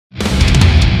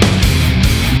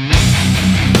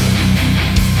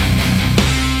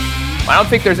I don't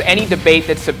think there's any debate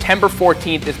that September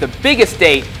 14th is the biggest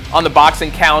date on the boxing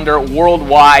calendar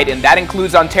worldwide, and that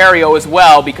includes Ontario as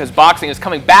well, because boxing is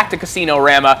coming back to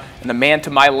Casino-Rama, and the man to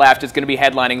my left is going to be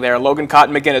headlining there. Logan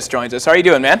McGuinness joins us. How are you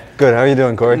doing, man? Good. How are you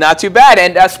doing, Corey? Not too bad.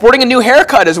 And sporting a new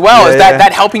haircut as well. Is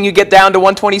that helping you get down to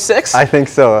 126? I think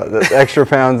so. The extra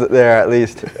pounds there at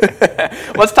least.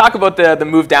 Let's talk about the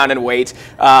move down in weight.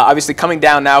 Obviously coming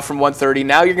down now from 130.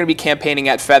 Now you're going to be campaigning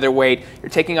at featherweight. You're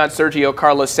taking on Sergio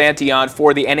Santillan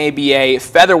for the NABA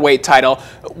featherweight title.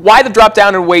 Why the drop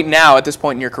down in weight now at this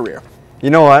point in your career?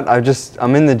 You know what?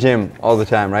 I'm in the gym all the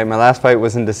time, right? My last fight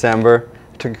was in December.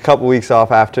 Took a couple weeks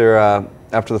off after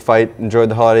the fight. Enjoyed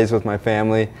the holidays with my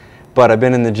family. But I've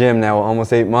been in the gym now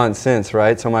almost 8 months since,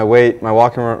 right? So my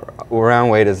walking around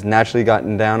weight has naturally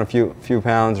gotten down a few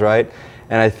pounds, right?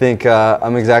 And I think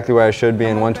I'm exactly where I should be,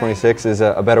 and 126 is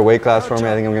a better weight class for me.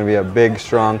 I think I'm going to be a big,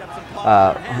 strong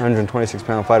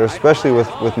 126-pound fighter, especially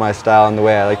with my style and the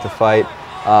way I like to fight.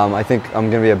 I think I'm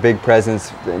going to be a big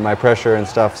presence in my pressure and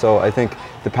stuff, so I think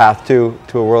the path to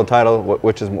a world title,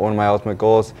 which is one of my ultimate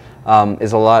goals,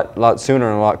 is a lot sooner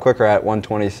and a lot quicker at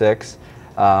 126.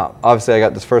 Obviously, I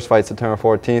got this first fight September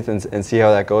 14th and see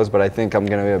how that goes, but I think I'm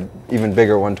going to be an even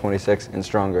bigger 126 and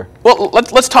stronger. Well,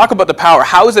 let's talk about the power.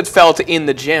 How has it felt in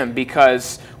the gym?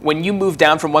 Because when you moved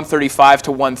down from 135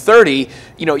 to 130,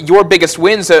 you know, your biggest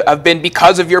wins have been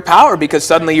because of your power, because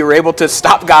suddenly you were able to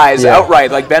stop guys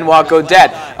outright, like Benoit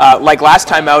Godet, like last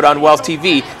time out on Wealth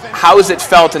TV. How has it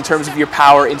felt in terms of your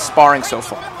power in sparring so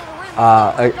far?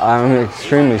 I'm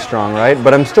extremely strong, right?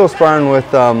 But I'm still sparring with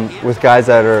guys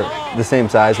that are the same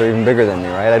size or even bigger than me,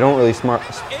 right? I don't really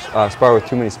spar with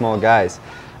too many small guys.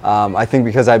 I think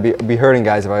because I'd be hurting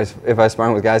guys if I was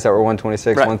sparring with guys that were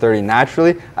 126, 130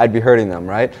 naturally, I'd be hurting them,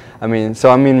 right? I mean,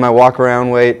 my walk around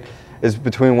weight is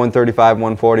between 135 and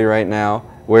 140 right now,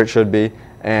 where it should be,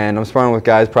 and I'm sparring with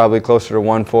guys probably closer to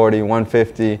 140,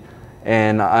 150.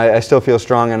 And I still feel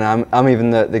strong, and I'm even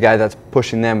the guy that's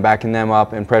pushing them, backing them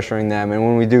up, and pressuring them. And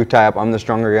when we do tie up, I'm the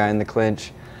stronger guy in the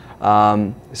clinch.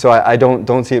 So I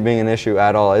don't see it being an issue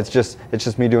at all. It's just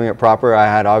me doing it proper. I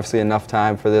had obviously enough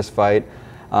time for this fight,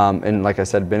 and like I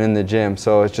said, been in the gym.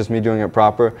 So it's just me doing it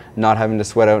proper, not having to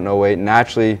sweat out no weight, and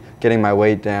actually getting my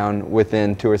weight down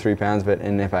within 2 or 3 pounds of it,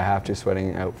 and if I have to,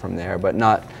 sweating out from there. But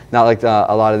not like a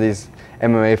lot of these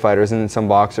MMA fighters and some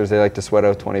boxers, they like to sweat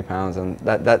out 20 pounds, and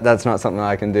that's not something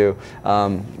I can do.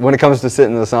 When it comes to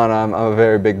sitting in the sun, I'm a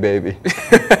very big baby.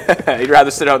 You'd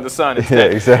rather sit out in the sun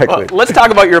instead. Yeah, exactly. Well, let's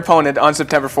talk about your opponent on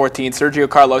September 14th, Sergio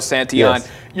Santillan.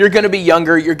 Yes. You're going to be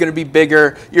younger, you're going to be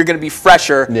bigger, you're going to be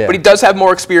fresher, but he does have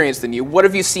more experience than you. What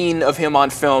have you seen of him on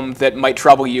film that might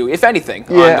trouble you, if anything,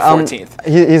 on the 14th?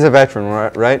 He's a veteran,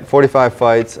 right? 45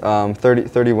 fights,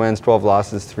 30 wins, 12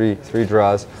 losses, 3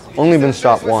 draws. Only been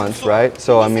stopped once, right?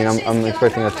 So I mean, I'm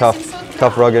expecting a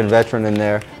tough, rugged veteran in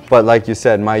there. But like you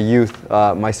said, my youth,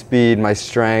 my speed, my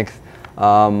strength,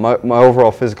 my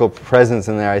overall physical presence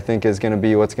in there, I think, is going to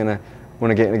be what's going to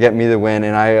get me the win.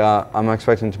 And I'm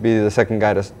expecting to be the second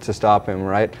guy to stop him,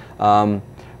 right?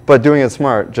 But doing it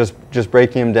smart, just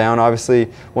breaking him down. Obviously,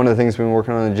 one of the things we've been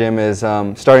working on in the gym is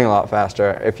starting a lot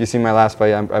faster. If you see my last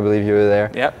fight, I believe you were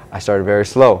there. Yep. I started very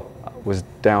slow. Was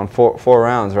down four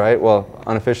rounds, right? Well,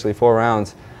 unofficially 4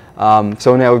 rounds.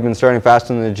 So now we've been starting fast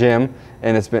in the gym,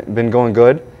 and it's been going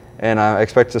good. And I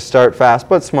expect to start fast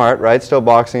but smart, right? Still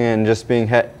boxing and just being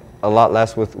hit a lot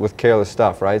less with careless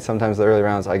stuff, right? Sometimes the early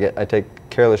rounds I take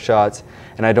careless shots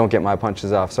and I don't get my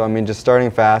punches off. So I mean, just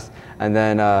starting fast and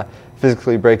then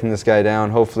physically breaking this guy down.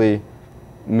 Hopefully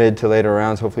mid to later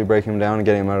rounds, hopefully breaking him down and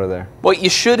getting him out of there. Well, you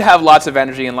should have lots of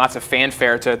energy and lots of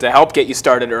fanfare to help get you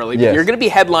started early. But you're going to be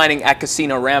headlining at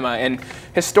Casino-Rama, and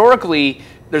historically,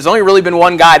 there's only really been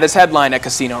one guy that's headlined at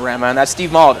Casino-Rama, and that's Steve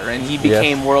Molitor, and he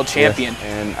became world champion. Yes.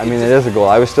 And I mean, it is a goal.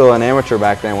 I was still an amateur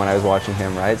back then when I was watching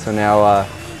him, right? So now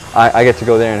I get to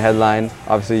go there and headline,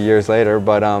 obviously years later,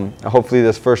 but hopefully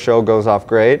this first show goes off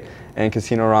great, and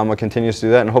Casino-Rama continues to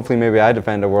do that, and hopefully maybe I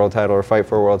defend a world title or fight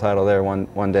for a world title there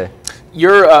one day.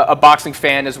 You're a boxing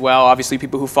fan as well. Obviously,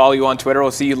 people who follow you on Twitter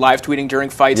will see you live tweeting during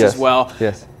fights as well.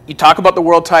 Yes. You talk about the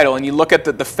world title, and you look at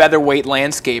the featherweight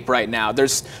landscape right now.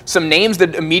 There's some names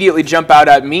that immediately jump out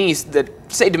at me that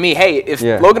say to me, hey, if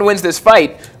Logan wins this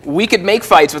fight, we could make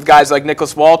fights with guys like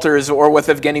Nicholas Walters or with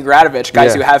Evgeny Gradovich,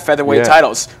 guys who have featherweight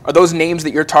titles. Are those names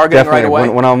that you're targeting right away?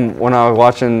 When I was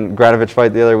watching Gradovich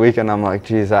fight the other weekend, I'm like,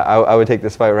 geez, I would take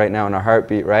this fight right now in a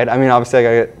heartbeat, right? I mean, obviously I got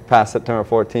to get past September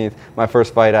 14th, my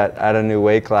first fight at a new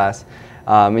weight class.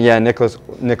 Yeah,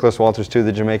 Nicholas Walters too,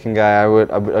 the Jamaican guy. I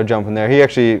would jump in there.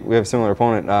 We have a similar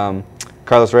opponent,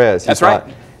 Carlos Reyes. That's right.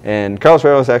 And Carlos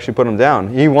Reyes actually put him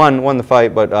down. He won the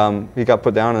fight, but he got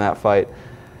put down in that fight.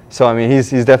 So I mean, he's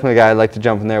definitely a guy I'd like to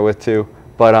jump in there with too.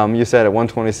 But you said at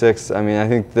 126, I mean, I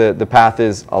think the path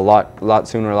is a lot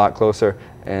sooner, a lot closer.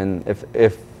 And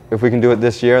if we can do it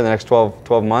this year, in the next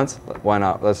 12 months, why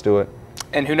not? Let's do it.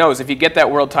 And who knows, if you get that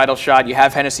world title shot, you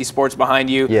have Hennessy Sports behind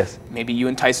you. Yes. Maybe you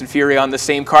and Tyson Fury on the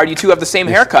same card. You two have the same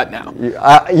haircut now.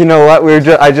 You know what?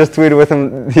 I just tweeted with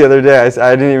him the other day.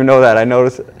 I didn't even know that. I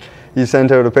noticed you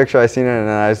sent out a picture. I seen it, and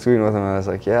I was tweeting with him. And I was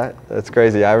like, yeah, that's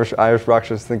crazy. Irish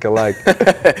boxers think alike.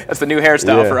 That's the new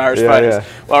hairstyle for Irish fighters. Yeah.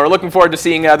 Well, we're looking forward to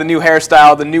seeing the new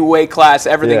hairstyle, the new weight class,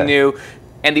 everything new,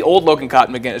 and the old Logan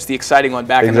McGuinness, the exciting one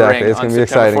back in the ring it's on gonna be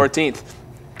September exciting. 14th.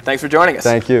 Thanks for joining us.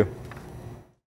 Thank you.